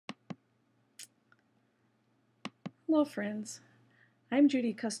Hello friends, I'm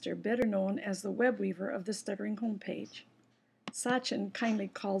Judith Kuster, better known as the web weaver of the Stuttering homepage. Sachin kindly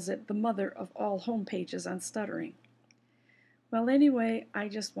calls it the mother of all homepages on stuttering. Well anyway, I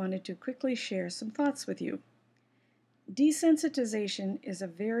just wanted to quickly share some thoughts with you. Desensitization is a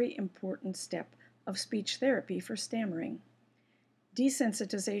very important step of speech therapy for stammering.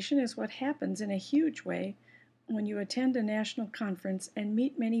 Desensitization is what happens in a huge way when you attend a national conference and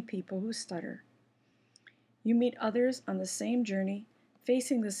meet many people who stutter. You meet others on the same journey,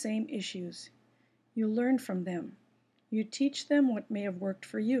 facing the same issues. You learn from them. You teach them what may have worked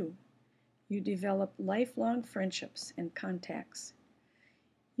for you. You develop lifelong friendships and contacts.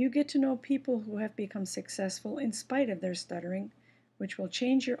 You get to know people who have become successful in spite of their stuttering, which will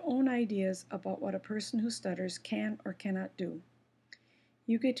change your own ideas about what a person who stutters can or cannot do.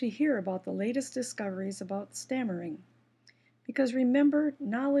 You get to hear about the latest discoveries about stammering. Because remember,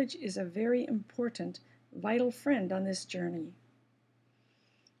 knowledge is a very important vital friend on this journey.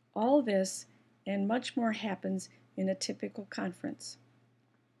 All this and much more happens in a typical conference.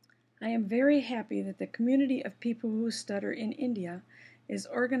 I am very happy that the community of people who stutter in India is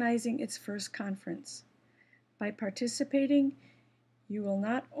organizing its first conference. By participating, you will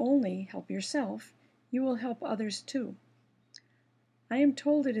not only help yourself, you will help others too. I am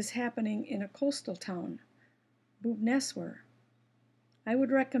told it is happening in a coastal town, Bhubaneswar. I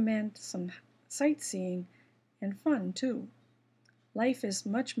would recommend some sightseeing and fun too. Life is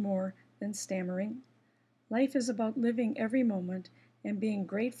much more than stammering. Life is about living every moment and being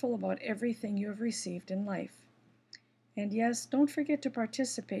grateful about everything you have received in life. And yes, don't forget to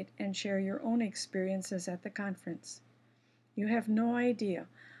participate and share your own experiences at the conference. You have no idea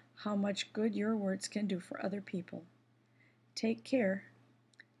how much good your words can do for other people. Take care.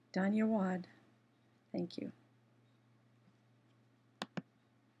 Dhanyawad. Thank you.